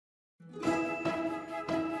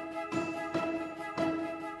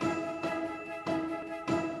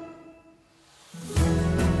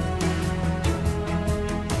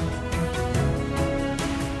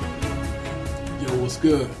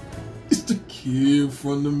good? It's the kid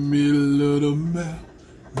from the middle of the map,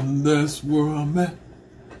 and that's where I'm at.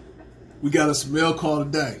 We got a smell call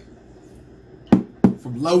today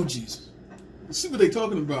from Logee's. Let's see what they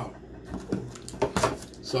talking about.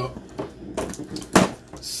 So,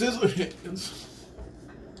 Scissorhands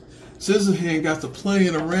got to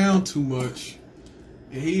playing around too much,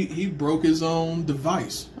 and he broke his own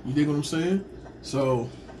device. You dig what I'm saying? So,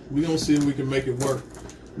 we gonna see if we can make it work.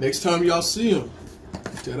 Next time y'all see him,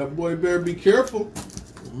 tell that boy better be careful.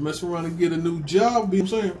 Don't mess around and get a new job, you know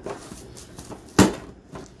what I'm saying?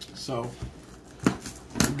 So,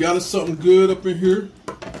 we got us something good up in here.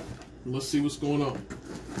 Let's see what's going on.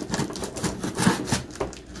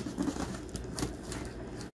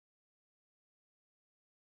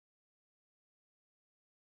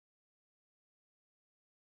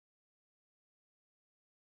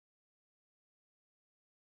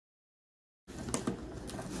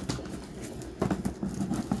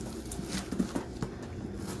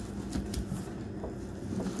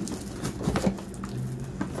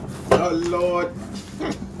 Oh, Lord. There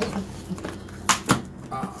we go.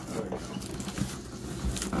 All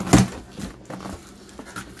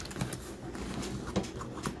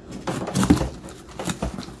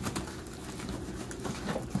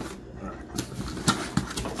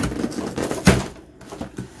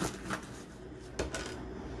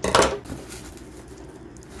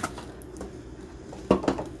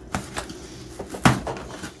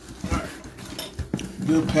right.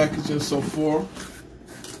 Good packaging so far.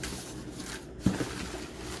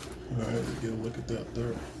 Alright, let's get a look at that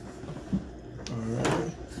there.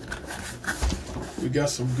 Alright. We got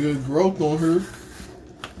some good growth on here.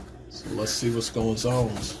 So let's see what's going on.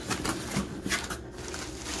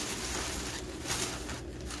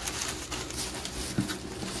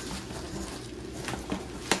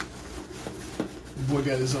 The boy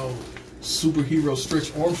got his own superhero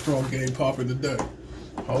Stretch Armstrong game popping today.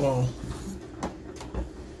 Hold on.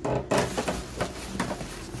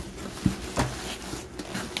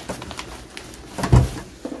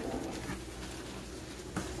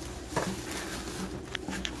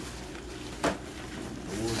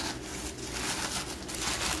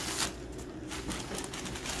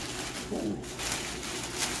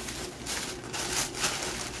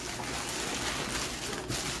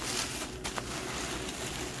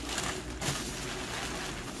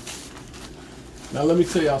 Now let me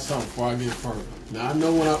tell y'all something before I get further. Now I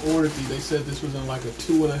know when I ordered these, they said this was in like a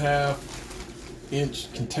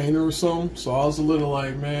 2.5-inch container or something. So I was a little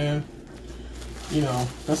like, man, you know,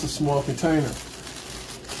 that's a small container.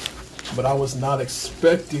 But I was not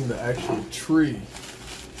expecting the actual tree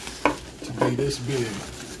to be this big.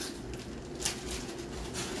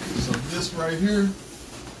 So this right here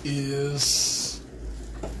is,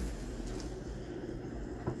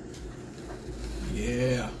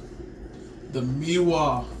 yeah, the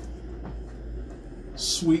Miwa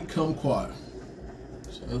Sweet Kumquat.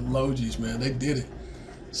 So Logee's, man, they did it.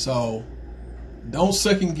 So don't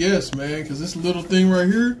second guess, man, because this little thing right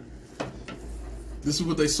here, this is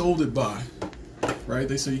what they sold it by, right?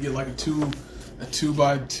 They say you get like a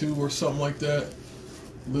 2x2 or something like that,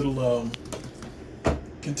 little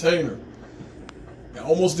container. I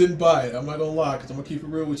almost didn't buy it. I'm not gonna lie, because I'm gonna keep it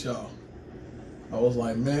real with y'all. I was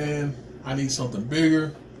like, man, I need something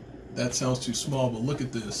bigger. That sounds too small, but look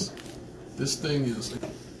at this. This thing is,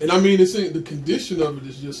 and I mean, the condition of it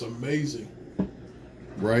is just amazing,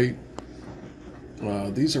 right?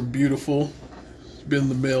 These are beautiful. It's been in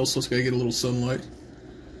the mail, so it's gotta get a little sunlight.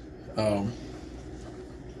 I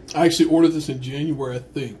actually ordered this in January, I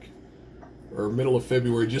think, or middle of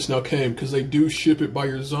February. Just now came, because they do ship it by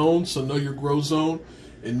your zone, so know your grow zone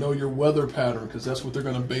and know your weather pattern, because that's what they're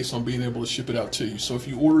gonna base on being able to ship it out to you. So if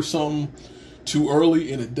you order something too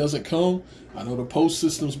early and it doesn't come, I know the post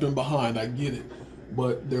system's been behind, I get it,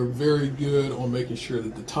 but they're very good on making sure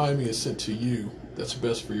that the timing is sent to you that's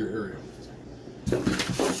best for your area.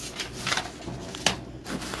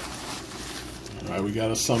 All right, we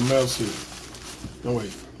got us something else here. No,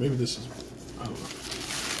 wait, maybe this is, I don't know.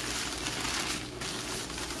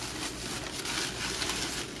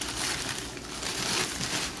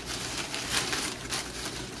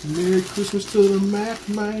 Merry Christmas to the Mac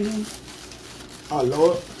man. Oh,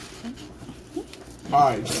 Lord. All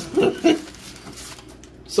right.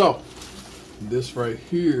 So, this right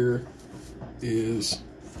here is,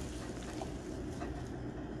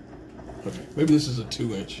 okay, maybe this is a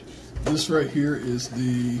 2-inch. This right here is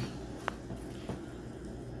the,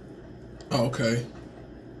 oh, okay,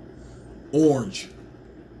 orange,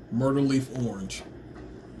 myrtle leaf orange.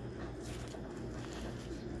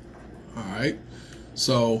 All right,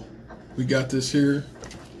 so we got this here.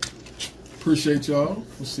 Appreciate y'all.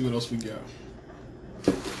 Let's see what else we got.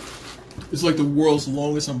 It's like the world's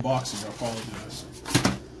longest unboxing. I apologize.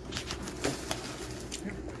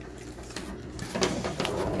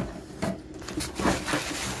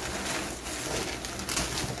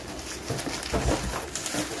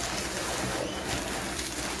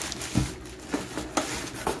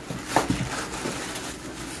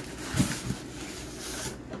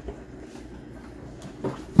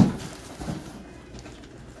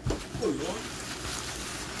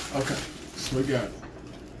 Okay, so we got it.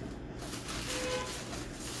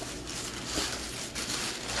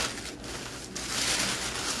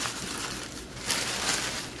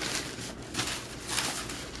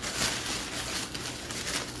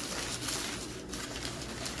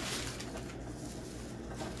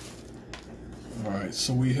 All right,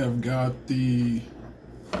 so we have got the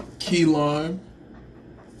key lime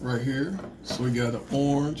right here. So we got an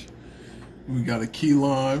orange, we got a key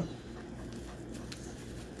lime,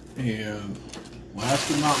 and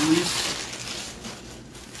last but not least,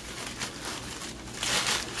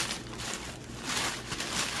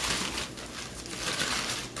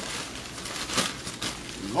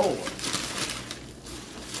 Lord,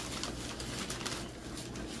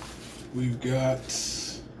 we've got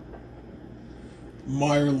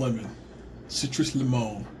Meyer lemon, citrus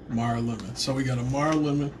limon, Meyer lemon. So we got a Meyer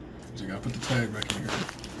lemon. So I gotta put the tag back in here.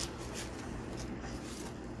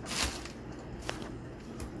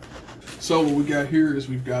 So what we got here is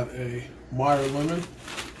we've got a Meyer lemon.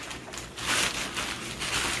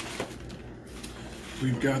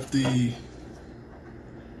 We've got the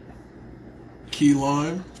key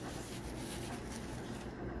lime.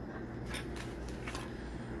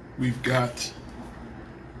 We've got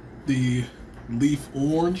the leaf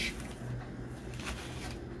orange.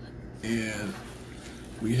 And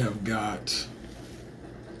we have got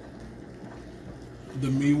the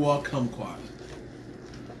Miwa kumquat.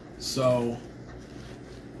 So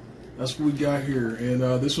that's what we got here. And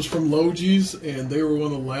this was from Logee's, and they were one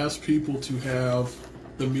of the last people to have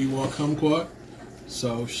the Miwa kumquat.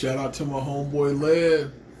 So shout out to my homeboy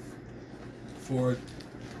Led for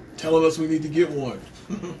telling us we need to get one.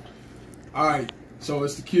 Alright, so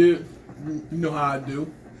it's the kid. You know how I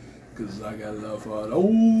do. Because I got love for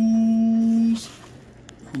those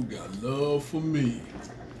who got love for me.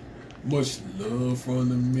 Much love from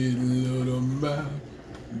the middle of the map.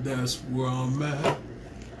 That's where I'm at.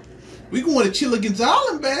 We going to Chilla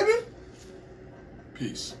Gonzalez, baby.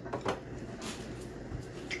 Peace.